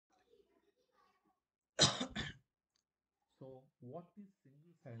what is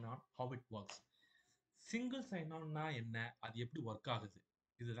single sign-on? How it works? Single சைன்-ஆன்னா என்ன? அது எப்படி ஒர்க் ஆகுது?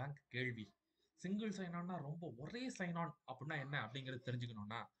 இதுதான் கேள்வி. சிங்கிள் சைன்-ஆன்னா ரொம்ப ஒரே சைன்-ஆன் அப்படின்னா என்ன அப்படிங்கிறது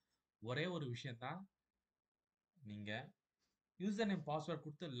தெரிஞ்சுக்கணும்னா ஒரே ஒரு விஷயம் தான். நீங்க யூசர் நேம் பாஸ்வேர்ட்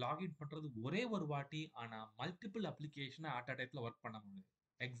கொடுத்து லாகின் பண்றது ஒரே ஒரு வாட்டி. ஆனா மல்டிபிள் அப்ளிகேஷனை அட் அ டைத்துல ஒர்க் பண்ண முடியும்.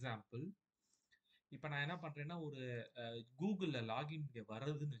 எக்ஸாம்பிள், இப்போ நான் என்ன பண்றேன்னா ஒரு கூகுள்ல லாகின் இங்கே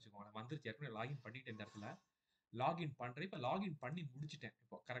வருதுன்னு வச்சுக்கோங்க. வந்துருச்சு, ஏற்கனவே லாகின் பண்ணிட்டு இந்த இடத்துல லாகின் பண்றேன். இப்போ லாகின் பண்ணி முடிச்சிட்டேன்.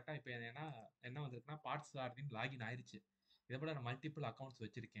 இப்போ கரெக்டா இப்போ என்ன வந்திருக்குன்னா பார்ட்ஸ் ஆர்டின்னு லாகின் ஆயிருச்சு. இதை விட நான் மல்டிபிள் அக்கௌண்ட்ஸ்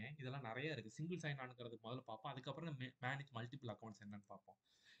வச்சிருக்கேன். இதெல்லாம் நிறைய இருக்கு. சிங்கிள் சைன் ஆனுங்கிறது முதல்ல பார்ப்போம். அதுக்கப்புறம் மேனேஜ் மல்டிபிள் அக்கௌண்ட்ஸ் என்னன்னு பார்ப்போம்.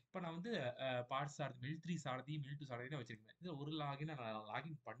 இப்போ நான் வந்து பார்ட்ஸ் சாரதி, மில்3 சாரதி, மில்2 சாரதி வச்சிருக்கேன். இதில் ஒரு லாகின் நான்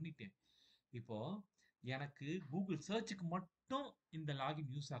லாகின் பண்ணிட்டேன். இப்போ எனக்கு கூகுள் சர்ச்சுக்கு மட்டும் இந்த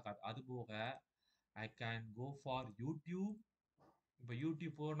லாகின் யூஸ் ஆகாது. அது போக I can go for YouTube. இப்போ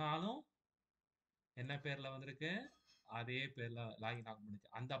யூடியூப் போனாலும் என்ன பேர்ல வந்திருக்கு, அதே பேர்ல லாகின் ஆக முடிஞ்சு.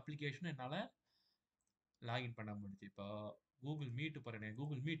 அந்த அப்ளிகேஷனும் என்னால லாகின் பண்ண முடிஞ்சு. இப்போ கூகுள் மீட் போறேன்,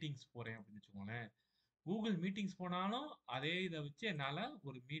 கூகுள் மீட்டிங்ஸ் போறேன் அப்படின்னு வச்சுக்கோங்களேன். கூகுள் மீட்டிங்ஸ் போனாலும் அதே இதை வச்சு என்னால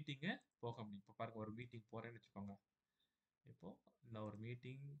ஒரு மீட்டிங்கை போக முடியும். இப்போ பாருங்க, ஒரு மீட்டிங் போறேன்னு வச்சுக்கோங்க. இப்போ இந்த ஒரு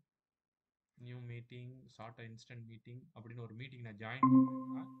meeting, new meeting, short instant meeting அப்படின்னு ஒரு மீட்டிங் நான் ஜாயின்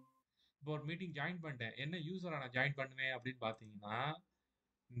பண்ணேன்னா, இப்போ ஒரு மீட்டிங் ஜாயின் பண்ணிட்டேன். என்ன யூசரா நான் ஜாயின் பண்ணுவேன் அப்படின்னு பார்த்தீங்கன்னா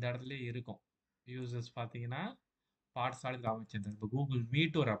இந்த இடத்துல இருக்கும். யூசர்ஸ் பார்த்தீங்கன்னா பார்ட்ஸால் ராமச்சந்திரன். இப்போ கூகுள்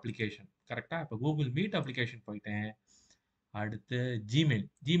மீட் ஒரு அப்ளிகேஷன், கரெக்டாக. இப்போ கூகுள் மீட் அப்ளிகேஷன் போயிட்டேன். அடுத்து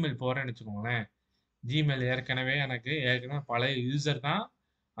ஜிமெயில் போகிறேன்னு வச்சுக்கோங்களேன். ஜிமெயில் ஏற்கனவே பழைய யூசர் தான்.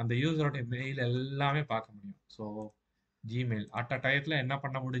 அந்த யூசரோடைய மெயில் எல்லாமே பார்க்க முடியும். ஸோ ஜிமெயில் அட் அ டயத்தில் என்ன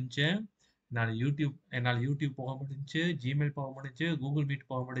பண்ண முடிஞ்சு, என்னால் யூடியூப் போக முடிஞ்சு, ஜிமெயில் போக முடிஞ்சு, கூகுள் மீட்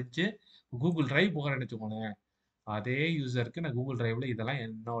போக முடிஞ்சு, கூகுள் டிரைவ் போகிறேன்னு வச்சுக்கோங்களேன். அதே யூசருக்கு நான் கூகுள் டிரைவ்ல இதெல்லாம்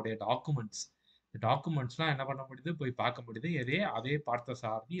என்னுடைய டாக்குமெண்ட்ஸ்லாம் என்ன பண்ண முடியுது, போய் பார்க்க முடியுது. அதே பார்த்த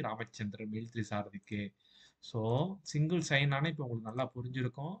சாரதி ராமச்சந்திரன் மில்3 சாரதிக்கு. ஸோ சிங்கிள் சைன் ஆன இப்போ உங்களுக்கு நல்லா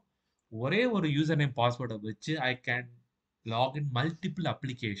புரிஞ்சிருக்கும். ஒரே ஒரு யூசர் நேம் பாஸ்வேர்டை வச்சு I can login multiple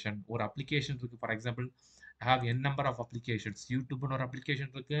application. ஒரு அப்ளிகேஷன் இருக்கு. For example, I have N number of applications. யூடியூப்னு ஒரு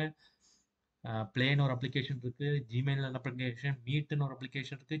அப்ளிகேஷன் இருக்கு, பிளேன்னு ஒரு அப்ளிகேஷன் இருக்கு, ஜிமெயில் அப்ளிகேஷன், மீட்னு ஒரு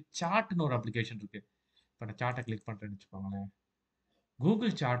அப்ளிகேஷன் இருக்கு, சாட்னு ஒரு அப்ளிகேஷன் இருக்கு. இப்போ நான் சார்ட்டை கிளிக் பண்ணுறேன்னு வச்சுக்கோங்களேன்.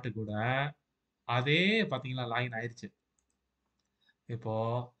 கூகுள் சார்ட்டு கூட அதே பார்த்தீங்களா லாகின் ஆயிடுச்சு. இப்போ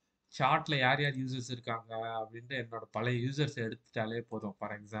சார்ட்ல யார் யார் யூசர்ஸ் இருக்காங்க அப்படின்ட்டு என்னோட பழைய யூசர்ஸ் எடுத்துட்டாலே போதும்.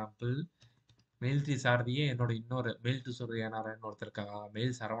 ஃபார் எக்ஸாம்பிள், மெயில்3 சாரதியே என்னோட இன்னொரு மெயில்2 சூரியநாராயணன் ஒருத்தர் இருக்காங்க,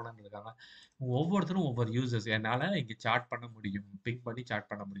 மெயில் சரவணன் இருக்காங்க. ஒவ்வொருத்தரும் ஒவ்வொரு யூசர்ஸ். என்னால் இங்கே சாட் பண்ண முடியும், பிக் பண்ணி சாட்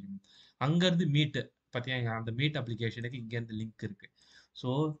பண்ண முடியும். அங்கேருந்து மீட்டு பார்த்தியா, அந்த மீட் அப்ளிகேஷனுக்கு இங்கேருந்து லிங்க் இருக்கு. So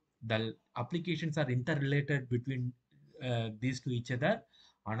the applications R inter related between these to each other.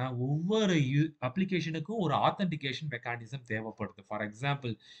 ஆனால் ஒவ்வொரு அப்ளிகேஷனுக்கும் ஒரு ஆத்தென்டிகேஷன் மெக்கானிசம் தேவைப்படுது. ஃபார்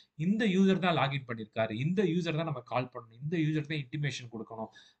எக்ஸாம்பிள், இந்த யூசர் தான் லாகின் பண்ணியிருக்காரு, இந்த யூசர் தான் நம்ம கால் பண்ணணும், இந்த யூசர் தான் இன்டிமேஷன்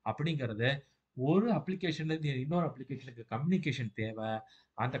கொடுக்கணும் அப்படிங்கிறது. ஒரு அப்ளிகேஷன்ல இருந்து இன்னொரு அப்ளிகேஷனுக்கு கம்யூனிகேஷன் தேவை.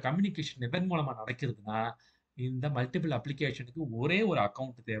 அந்த கம்யூனிகேஷன் எதன் மூலமா நடக்கிறதுனா, இந்த மல்டிபிள் அப்ளிகேஷனுக்கு ஒரே ஒரு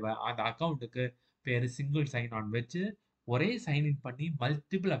அக்கௌண்ட் தேவை. அந்த அக்கௌண்ட்டுக்கு பேரு சிங்கிள் சைன் ஆன் வச்சு ஒரே சைன் இன் பண்ணி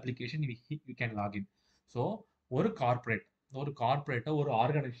multiple application you can login. So ஒரு கார்பரேட்டோ ஒரு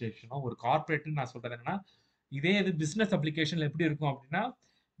ஆர்கனைசேஷனோ, ஒரு கார்பரேட்னு நான் சொல்றது என்னன்னா, இதே இது பிசினஸ் அப்ளிகேஷன்ல எப்படி இருக்கும் அப்படின்னா,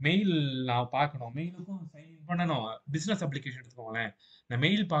 மெயில் நான் பார்க்கணும், மெயிலுக்கும் சைன் இன் பண்ணணும். பிசினஸ் அப்ளிகேஷன் எடுத்துக்கோங்களேன், நான்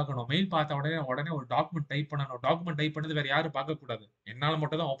மெயில் பார்க்கணும், மெயில் பார்த்த உடனே ஒரு டாக்குமெண்ட் டைப் பண்ணணும். டாக்குமெண்ட் டைப் பண்ணது வேற யாரும் பார்க்கக்கூடாது, என்னால்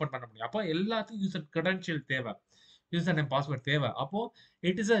மட்டும் தான் ஓப்பன் பண்ண முடியும். அப்போ எல்லாத்துக்கும் யூசர் கிரெடென்ஷியல் தேவை, யூசர் நேம் பாஸ்வேர்ட் தேவை. அப்போ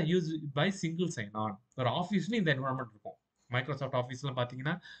it is a use by single sign on. ஒரு ஆஃபீஸ்ல இந்த என்வரான்மெண்ட் இருக்கும். மைக்ரோசாஃப்ட் ஆஃபீஸ்லாம்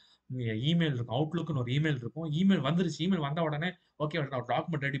பார்த்தீங்கன்னா இமெயில் இருக்கும், அவுட்லுக்னு ஒரு இமெயில் இருக்கும். இமெயில் வந்துருச்சு, இமெயில் வந்த உடனே ஓகே, நான் ஒரு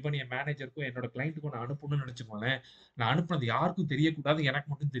டாக்குமெண்ட் ரெடி பண்ணி என் மேனேஜருக்கும் என்னோட கிளைண்ட்டுக்கும் நான் அனுப்பணும்னு நினச்சிக்கோங்களேன். நான் அனுப்புனது யாருக்கும் தெரியக்கூடாது, எனக்கு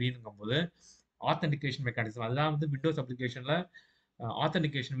மட்டும் தெரியணுங்கும் போது ஆத்தென்டிகேஷன் மெக்கானிசம். அதுதான் வந்து விண்டோஸ் அப்ளிகேஷன்ல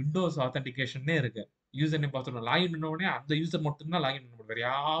ஆத்தென்டிகேஷன், விண்டோஸ் ஆத்தென்டிகேஷன்னே இருக்கு. யூசர் நேம் பாஸ்வேர்ட் லாகின் பண்ண உடனே அந்த யூசர் மட்டும் தான் லாகின் பண்ண முடியும், வேற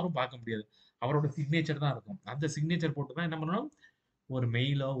யாரும் பார்க்க முடியாது. அவரோட சிக்னேச்சர் தான் இருக்கும். அந்த சிக்னேச்சர் போட்டு தான் என்ன பண்ணணும், ஒரு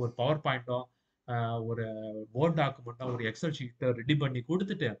மெயிலோ, ஒரு பவர் பாயிண்டோ, ஒரு வேர்ட் டாக்குமெண்ட்டோ, ஒரு எக்ஸல் ஷீட்டோ ரெடி பண்ணி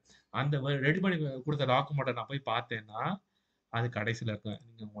கொடுத்துட்டு, அந்த ரெடி பண்ணி கொடுத்த டாக்குமெண்ட்டை நான் போய் பார்த்தேன்னா அது கடைசியில் இருக்கும்.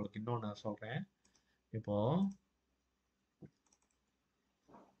 நீங்கள் உங்களுக்கு இன்னொன்று நான் சொல்கிறேன். இப்போ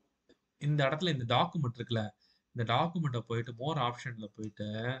இந்த இடத்துல இந்த டாக்குமெண்ட் இருக்குல்ல, இந்த டாக்குமெண்ட்டை போயிட்டு மோர் ஆப்ஷனில் போயிட்டு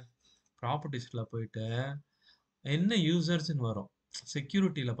ப்ராப்பர்ட்டிஸில் போயிட்டு என்ன யூசர்ஸ்ன்னு வரும்.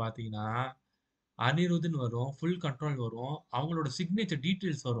 செக்யூரிட்டியில் பார்த்தீங்கன்னா அனிருத்னு வரும், ஃபுல் கண்ட்ரோல் வரும், அவங்களோட சிக்னேச்சர்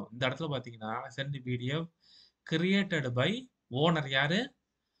டீட்டெயில்ஸ் வரும். இந்த இடத்துல பார்த்தீங்கன்னா send PDF created by owner. யாரு?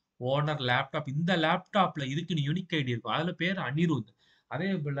 Owner laptop. இந்த லேப்டாப்ல இதுக்குன்னு யூனிக் ஐடி இருக்கும், அதுல பேர் அனிருத். அதே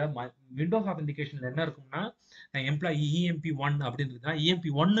போல விண்டோஸ் ஆத்தென்டிகேஷன்ல என்ன இருக்கும்னா, எம்ப்ளாயி EMP1 அப்படின்னு இருக்குன்னா,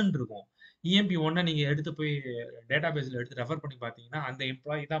 EMP1ன்னு இருக்கும். EMP1 நீங்க எடுத்து போய் டேட்டாபேஸ்ல எடுத்து ரெஃபர் பண்ணி பார்த்தீங்கன்னா, அந்த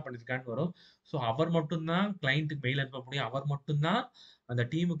எம்ப்ளாயி தான் பண்ணியிருக்கான்னு வரும். ஸோ அவர் மட்டும் தான் கிளையன்ட்டுக்கு மெயில் அனுப்ப முடியும். அவர் மட்டும் தான் அந்த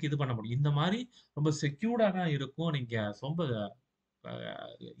டீமுக்கு இது பண்ண முடியும். இந்த மாரி ரொம்ப செக்யூர்டா தான் இருக்கும். நீங்க ரொம்ப அ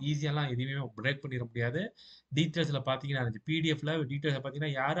ஈஸியாலாம் எதையுமே பிரேக் பண்ணிற முடியாது. டீட்டெயில்ஸ்ல பார்த்தீங்கன்னா, அந்த பிடிஎஃப்ல டீட்டெயில்ஸ்ல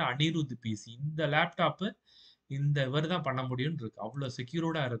பார்த்தீங்கன்னா, யாரு அனிருத் பிசி. இந்த லேப்டாப்பு இந்த இவரு தான் பண்ண முடியும்னு இருக்கு. அவ்ளோ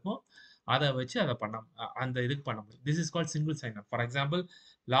செக்யூர்டா இருக்கும். அத வச்சு அத பண்ண அந்த இதுக்கு பண்ண முடியும். This is called single sign up. For example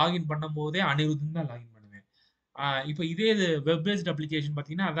login பண்ணும்போதே அனிருத்ன்னு தான் லாகின் பண்ணுவேன். இப்போ இதே இது வெப் பேஸ்ட் அப்ளிகேஷன்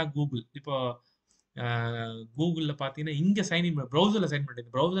பார்த்தீங்கன்னா, அதான் கூகுள். இப்போ அ கூகுள்ல பார்த்தீங்கன்னா, இங்க சைன் இன் ப்ரௌசர்ல சைன்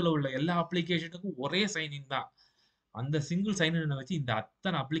பண்ணிட்டு ப்ரௌசர்ல உள்ள எல்லா அப்ளிகேஷனுக்கும் ஒரே சைன் இன் தான். அந்த சிங்கிள் சைன் இன வச்சு இந்த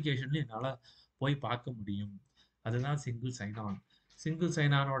அத்தனை அப்ளிகேஷன்லயும் என்னால போய் பார்க்க முடியும். அதுதான் single sign on. Single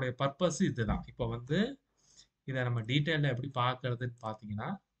sign ஆனோட purpose இதுதான். இப்போ வந்து இத நம்ம டீட்டெயில்ல எப்படி பார்க்கறதுன்னு பார்த்தீங்கன்னா,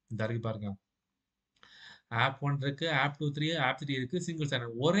 இந்த இருக்கு பாருங்க. ஆப் 1 இருக்கு, ஆப் 2, 3, ஆப் 3 இருக்கு. Single sign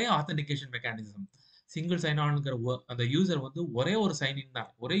on. ஒரே ஆத்தென்டிகேஷன் மெக்கானிசம். சிங்கிள் சைன் ஆன்ங்கிற அந்த யூசர் வந்து ஒரே ஒரு சைன் இன்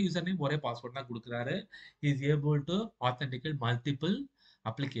தான். ஒரே யூசர் நேம், ஒரே பாஸ்வேர்ட் தான் குடுக்குறாரு. He is able to authenticate multiple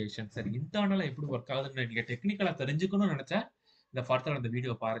application. சரி, இன்டர்னலா எப்படி ஒர்க் ஆகுதுன்னு நீங்க டெக்னிக்கலா தெரிஞ்சுக்கணும்னு நெனச்சா, இந்த ஃபர்தர் அந்த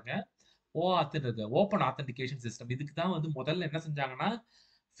வீடியோ பாருங்க. OAuth இருக்கு. Open authentication system. இதுக்கு தான் வந்து முதல்ல என்ன செஞ்சாங்கன்னா,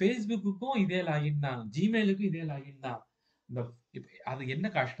 Facebookக்கும் இதே லாகின் தான். Gmailக்கும் இதே லாகின் தான். இந்த இப்ப அது என்ன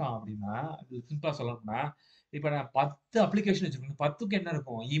கஷ்டம் அப்டின்னா, அது சிம்பிளா சொல்லணும்னா, இப்ப நான் 10 அப்ளிகேஷன் வச்சிருக்கேன். 10க்கும் என்ன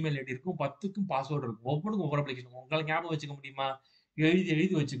இருக்கும்? இமெயில் ஐடி இருக்கும். 10க்கும் பாஸ்வேர்ட் இருக்கும். ஒவ்வொன்னுக்கும் ஒவ்வொரு அப்ளிகேஷன். உங்களால ஞாபகம் வச்சுக்க முடியுமா? எழுதி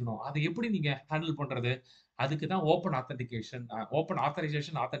எழுதி வச்சுக்கணும். அத எப்படி நீங்க ஹேண்டில் பண்றது? அதுக்கு தான் open authentication open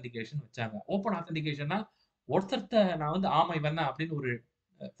authorisation authentication வச்சாங்க. ஓப்பன் ஆத்தென்டிகேஷன்னா, ஒருத்தர்ட்ட நான் வந்து ஆமா இவன் தான் அப்படின்னு ஒரு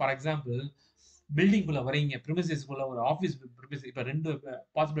ஃபார் எக்ஸாம்பிள் பில்டிங்குள்ள வரீங்க. பிரிமிசஸ்க்குள்ள ஒரு ஆஃபீஸ் பிரிமிஸ் இப்ப 2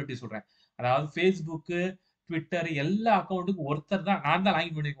 பாசிபிலிட்டி சொல்றேன். அதாவது Facebook, Twitter எல்லா அக்கவுண்ட்டுக்கும் ஒருத்தர் தான் நான் தான்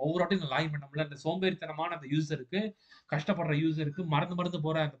லாகின் பண்ணிருக்கேன். ஒவ்வொரு வாட்டியும் நான் லாகின் பண்ண முடியல. அந்த சோம்பேறித்தனமான அந்த யூசருக்கு, கஷ்டப்படுற யூசருக்கு, மறந்து மறந்து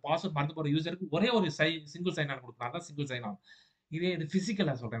போற அந்த பாஸ்வேர்ட் மறந்து போற யூசருக்கு ஒரே ஒரு சிங்கிள் சைன் ஆன் குடுக்கலாம். அதான் சிங்கிள் சைன் ஆன். இதே இது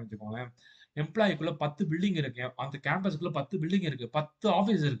பிசிக்கலா சொல்றேன்னு வச்சுக்கோங்களேன். எம்ப்ளாயிக்குள்ள 10 பில்டிங் இருக்கு. அந்த கேம்பஸ்க்குள்ள 10 பில்டிங் இருக்கு. 10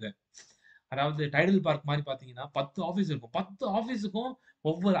 ஆஃபீஸ் இருக்கு. அதாவது டைடல் பார்க் மாரி பார்த்தீங்கன்னா, 10 ஆஃபீஸ் இருக்கும். 10 ஆஃபீஸுக்கும்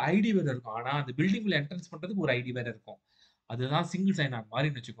ஒவ்வொரு ஐடி வேற இருக்கும். ஆனா, அந்த பில்டிங்குள்ள என்ட்ரன்ஸ் பண்றதுக்கு ஒரு ஐடி வேற இருக்கும். அதுதான் சிங்கிள் சைன் ஆன்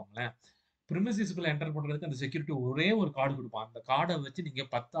மாரின்னு வச்சுக்கோங்களேன். பிரிமிசஸ்க்குள்ள என்டர் பண்றதுக்கு அந்த செக்யூரிட்டி ஒரே ஒரு கார்டு குடுப்பான். அந்த கார்ட வச்சு நீங்க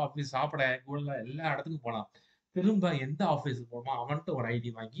 10 ஆஃபீஸ் சாப்பிட, உள்ள எல்லா இடத்துக்கும் போலாம். திரும்ப எந்த ஆஃபீஸ்க்கு போறோமோ அவன்ட்ட ஒரு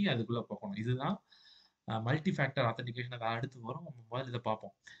ஐடி வாங்கி அதுக்குள்ள போகணும். இதுதான் மல்டி ஃபேக்டர் ஆத்தென்டிகேஷன். அது அடுத்து வரும். நம்ம முதல்ல இத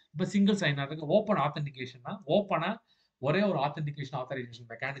பார்ப்போம். இப்ப சிங்கிள் சைன் ஆன் ஓப்பன் ஆத்தென்டிகேஷன்னா, ஓப்பனா ஒரே ஒரு ஆத்தென்டிகேஷன் ஆத்தரைசேஷன்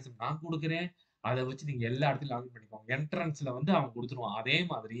மெக்கானிசம் நான் குடுக்குறேன். அத வச்சு நீங்க எல்லா இடத்துலயும் லாகின் பண்ணிக்கோங்க. என்ட்ரன்ஸ்ல வந்து அவன் குடுத்துருவான். அதே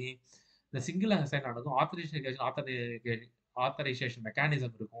மாதிரி இந்த சிங்கிள் சைன் ஆனதும் ஆத்தரைசேஷன்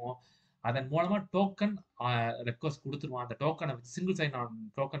மெக்கானிசம் இருக்கும். அதன் மூலமா டோக்கன் ரெக்வெஸ்ட் குடுத்துருவான். அந்த டோக்கன வச்சு சிங்கிள் சைன் ஆன்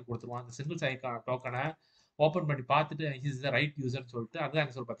டோக்கன் குடுத்துருவான். அந்த சிங்கிள் சைன் டோக்கன ஓப்பன் பண்ணி பார்த்துட்டு ஹிஸ் இஸ் த ரைட் யூசர்ன்னு சொல்லிட்டு அதுதான்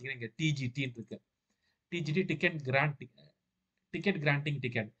என்ன பார்த்தீங்கன்னா, இங்க டிஜிடின்னு இருக்கு. டிஜிடி டிக்கெட் கிராண்டிங்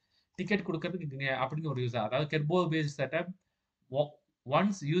டிக்கெட். டிக்கெட் குடுக்கறதுக்கு அப்படின்னு ஒரு யூசர். அதாவது கெர்போ paste setup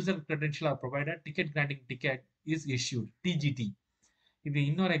once user credential R provided ticket granting ticket is issued. டிஜிடி. இது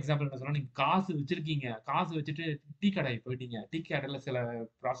இன்னொரு எக்ஸாம்பிள் என்ன சொன்னா, நீங்க காசு வச்சிருக்கீங்க. காசு வச்சுட்டு டீ கடை போயிட்டீங்க. டீ கடையில சில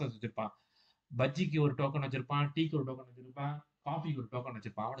ப்ராசஸ் வச்சிருப்பான். பஜ்ஜிக்கு ஒரு டோக்கன் வச்சிருப்பான். டீக்கு ஒரு டோக்கன் வச்சிருப்பான். காஃபிக்கு ஒரு டோக்கன்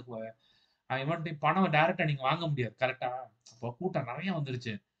வச்சிருப்பான். அவனுக்கு இவன்ட்ட பணம் டைரக்ட்டா நீங்க வாங்க முடியாது. கரெக்ட்டா? அப்போ கூட்டம் நெறைய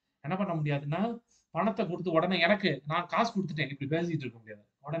வந்துருச்சு. என்ன பண்ண முடியாதுன்னா, பணத்த குடுத்து உடனே எனக்கு நான் காசு குடுத்துட்டேன். இப்படி பேசிட்டு இருக்க முடியாது.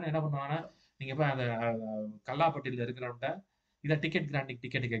 உடனே என்ன பண்ணுவாங்கன்னா, நீங்க போய் அந்த கல்லாப்பட்டியில இருக்கிறவன்ட்ட இத டிக்கெட் கிராண்டிங்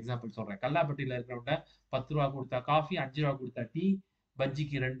டிக்கெட்டுக்கு எக்ஸாம்பிள் சொல்றேன். கல்லாப்பட்டியில இருக்கிறவன்ட்ட ரூ. 10 குடுத்தா காஃபி, ரூ. 5 குடுத்தா டீ,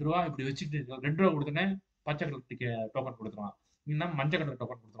 பஜ்ஜிக்கு ரூ. 2 இப்படி வச்சுட்டு ரூ. 2 குடுத்தோனே பச்சை கலர் டோக்கன் குடுத்துருவான். இல்லன்னா மஞ்சள் colour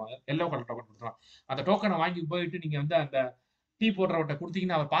token குடுத்துருவான். Yellow colour token குடுத்துருவான். அந்த டோக்கன வாங்கி போயிட்டு நீங்க வந்து அந்த டீ போடுறவர்ட்ட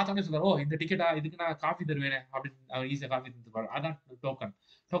குடுத்தீங்கன்னா, அவர் பார்த்தோனே சொல்லுவாரு, "ஓ! இந்த டிக்கெட்டா? இதுக்கு நான் காஃபி தருவேனே" அப்படின்னு அவர் ஈஸியா காஃபி தந்துருவாரு. அதான் token.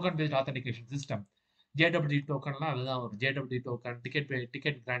 Token paste authentication system. JW டோக்கன்லாம் அதுதான் வரும். ஜேடபிள்யூ டோக்கன், டிக்கெட்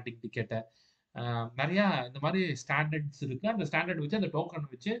கிராண்டிங் டிக்கெட்ட நெறையா இந்த மாரி ஸ்டாண்டர்ட்ஸ் இருக்கு. அந்த ஸ்டாண்டர்ட் வச்சு அந்த டோக்கன்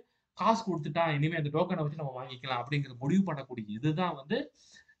வச்சு காசு குடுத்துட்டா, இனிமே அந்த டோக்கன வச்சு நம்ம வாங்கிக்கலாம் அப்படிங்கிற முடிவு பண்ணக்கூடிய இதுதான் வந்து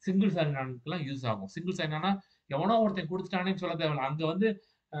சிங்கிள் சைன் ஆன்க்குலாம் யூஸ் ஆகும். சிங்கிள் சைன் ஆனா எவனோ ஒருத்தன் குடுத்துட்டானேன்னு சொல்ல தேவையில்ல. அங்க வந்து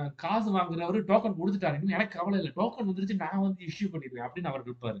காசு வாங்குறவரு டோக்கன் குடுத்துட்டாரு. இனிமே எனக்கு கவலை இல்ல. டோக்கன் வந்துருச்சு நான் வந்து இஷ்யூ பண்ணிருவேன் அப்படின்னு அவர்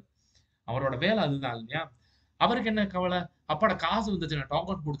இருப்பாரு. அவரோட வேலை அதுதான் இல்லையா? அவருக்கு என்ன கவலை? அப்பாடா காசு வந்துச்சு நான்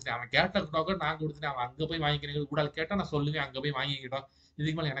டோக்கன் குடுத்துட்டேன். அவன் கேட்ட டோக்கன் நான் குடுத்துட்டேன். அவன் அங்க போய் வாங்கிக்கிறேன். கூட கேட்டா நான் சொல்லுவேன். அங்க போய் வாங்கிக்கிட்டோம்.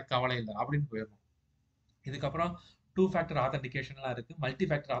 இதுக்கு மேல எனக்கு கவலை இல்ல அப்படின்னு போயிரணும். இதுக்கப்புறம் 2 ஃபேக்டர் ஆத்தென்டிகேஷன்லாம் இருக்கு. மல்டி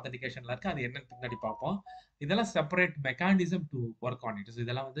ஃபேக்டர் ஆத்தென்டிகேஷன்லாம் இருக்கு. அது என்னன்னு பின்னாடி பார்ப்போம். இதெல்லாம் separate mechanism to work on it.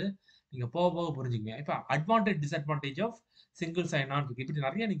 இதெல்லாம் வந்து நீங்க போக போக புரிஞ்சுக்குங்க. இப்ப advantage, disadvantage of single sign on இருக்கு. இப்படி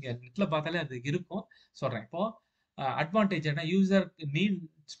நெறைய நீங்க நெட்ல பார்த்தாலே அது இருக்கும். சொல்றேன். இப்போ அட்வான்டேஜ் என்ன, user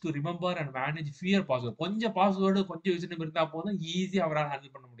needs to remember and manage fear password. கொஞ்சம் பாஸ்வேர்டு கொஞ்சம் யூசர் நேம் இருந்தா போதும், ஈஸியா அவரால்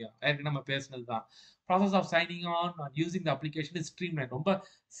ஹேண்டில் பண்ண முடியும். ஏற்கனவே நம்ம பேசுனது தான். Process of signing on and using the application is streamline. ரொம்ப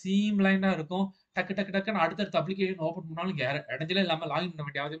சீம்லைனா இருக்கும். டக்கு டக்கு டக்குன்னு அடுத்தடுத்த அப்ளிகேஷன் ஓப்பன் பண்ணாலும் இடைஞ்சலே இல்லாம லாகின் பண்ண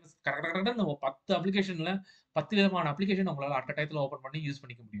வேண்டிய அவசியம். கடகடன்னு 10 அப்ளிகேஷன்ல 10 விதமான அப்ளிகேஷன் உங்களால அட் அ டயத்துல ஓப்பன் பண்ணி யூஸ்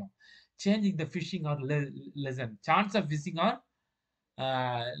பண்ணிக்க முடியும். Changing the phishing R lesson chance of phishing R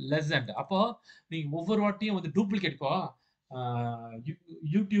லெசன்ட். அப்போ நீங்க ஒவ்வொரு வாட்டியும் வந்து டூப்ளிகேட் இப்போ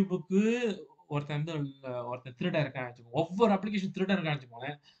யூடியூபுக்கு ஒருத்தன் வந்து ஒருத்தன் திருட இருக்கான்னு வச்சுக்கோங்க. ஒவ்வொரு அப்ளிகேஷன் திருட இருக்கான்னு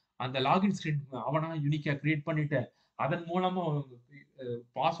வச்சுக்கோங்களேன். அந்த லாகின் ஸ்கிரீன் அவனா யூனிக்கா கிரியேட் பண்ணிட்டு அதன் மூலமா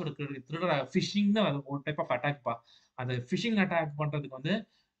பாஸ்வேர்டு திருடுற ஃபிஷிங் தான் அது ஒரு டைப் ஆஃப் அட்டாக்ப்பா. அந்த ஃபிஷிங் அட்டாக் பண்றதுக்கு வந்து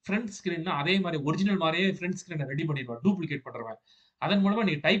ஃப்ரண்ட் ஸ்கிரீன் அதே மாதிரி ஒரிஜினல் மாதிரியே ஃப்ரண்ட் ஸ்கிரீனை ரெடி பண்ணிடுவான் டூப்ளிகேட் பண்றவன். அதன் மூலமா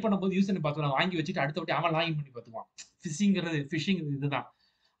நீங்க டைப் பண்ணும்போது யூசர் பாஸ்வேர்டு வாங்கி வச்சுட்டு அடுத்த வாட்டி அவன் லாகின் பண்ணி பார்த்துக்குவான். ஃபிஷிங் இதுதான்.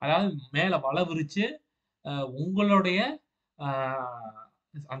 அதாவது மேல வலை விரிச்சு உங்களுடைய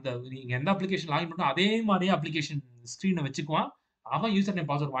அந்த நீங்க எந்த அப்ளிகேஷன் லாகின் பண்ணோ அதே மாதிரியே அப்ளிகேஷன் ஸ்க்ரீனை வச்சுக்குவான். அவன் யூசர் நேம்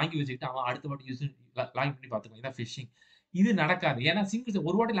பாஸ்வேர்ட் வாங்கி வச்சுக்கிட்டு அவன் அடுத்த வாட்டி யூசர் லாகின் பண்ணி பார்த்துக்குவான். இதான் ஃபிஷிங். இது நடக்காது. ஏன்னா சிங்கிள்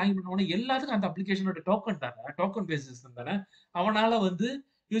ஒரு வாட்டி லாகின் பண்ண உடனே எல்லாத்துக்கும் அந்த அப்ளிகேஷனோட டோக்கன் தானே, டோக்கன் பேஸ் சிஸ்டம் தானே. அவனால வந்து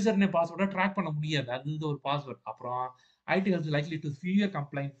யூசர் நேம் பாஸ்வேர்டை ட்ராக் பண்ண முடியாது. அது ஒரு பாஸ்வேர்ட். அப்புறம் ID help likely to ஃபியூயர்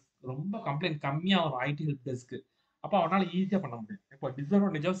complaint. ரொம்ப கம்ப்ளைண்ட் கம்மியா வரும் ஐடி ஹெல்ப் டெஸ்க்கு. அப்போ அவனால ஈஸியா பண்ண முடியும். இப்போ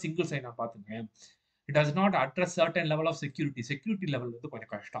disadvantage of single sign on பாத்துங்க. It does not address certain level of security. Security level வந்து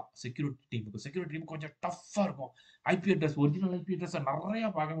கொஞ்சம் கஷ்டம். செக்யூரிட்டி டீம் கொஞ்சம் டஃப்பா இருக்கும். IP address original IP address நிறைய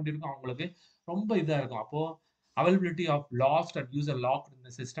பார்க்க வேண்டியிருக்கும். அவங்களுக்கு ரொம்ப இதா இருக்கும். அப்போ availability of last and user log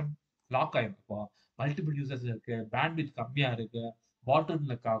இந்த சிஸ்டம் லாக் ஆயிடும். இப்போ மல்டிபிள் யூசர்ஸ் இருக்கு, பேண்ட்வித் கம்மியா இருக்கு, பாட்டில்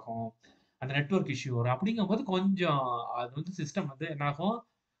நெக் ஆகும், அந்த நெட்வொர்க் இஷ்யூ வரும். அப்படிங்கும்போது கொஞ்சம் அது வந்து சிஸ்டம் வந்து என்ன ஆகும்,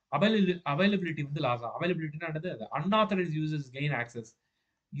 அவைலபிலிட்டி வந்து லாஸ் ஆகும். அவைலபிலிட்டினானது அன்ஆத்தரைஸ் யூசர்ஸ் கெயின் ஆக்சஸ்.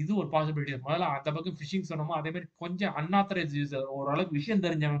 இது ஒரு பாசிபிலிட்டி. முதல்ல அந்த பக்கம் ஃபிஷிங் சொன்னோமோ அதே மாதிரி கொஞ்சம் அன்ஆத்தரைஸ் யூசர் ஓரளவுக்கு விஷயம்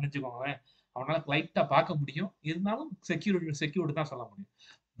தெரிஞ்சவன் வச்சுக்கோங்களேன், அவனால லைட்டா பார்க்க முடியும். இருந்தாலும் செக்யூர்டு தான் சொல்ல முடியும்.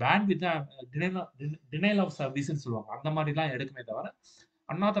 பேண்ட்வித் தான் டினைல் ஆஃப் சர்வீஸ்ன்னு சொல்லுவாங்க. அந்த மாதிரிலாம் எடுக்குமே தவிர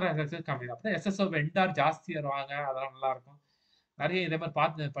அன்ஆத்தரைஸ் ஆக்சஸ் கம்மி தான். அப்புறம் எஸ்எஸ்ஓ வெண்டார் ஜாஸ்தியா வருவாங்க. அதெல்லாம் நல்லா இருக்கும். நிறைய இதே மாதிரி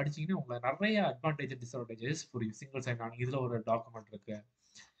பார்த்து படிச்சீங்கன்னா உங்களுக்கு நிறைய அட்வான்டேஜ் டிஸ்அட்வான்டேஜஸ் புரியும். சிங்கிள் சைன் ஆன் இதுல ஒரு டாக்குமெண்ட் இருக்கு.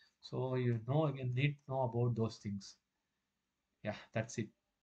 So you need know about those things. Yeah, that's it.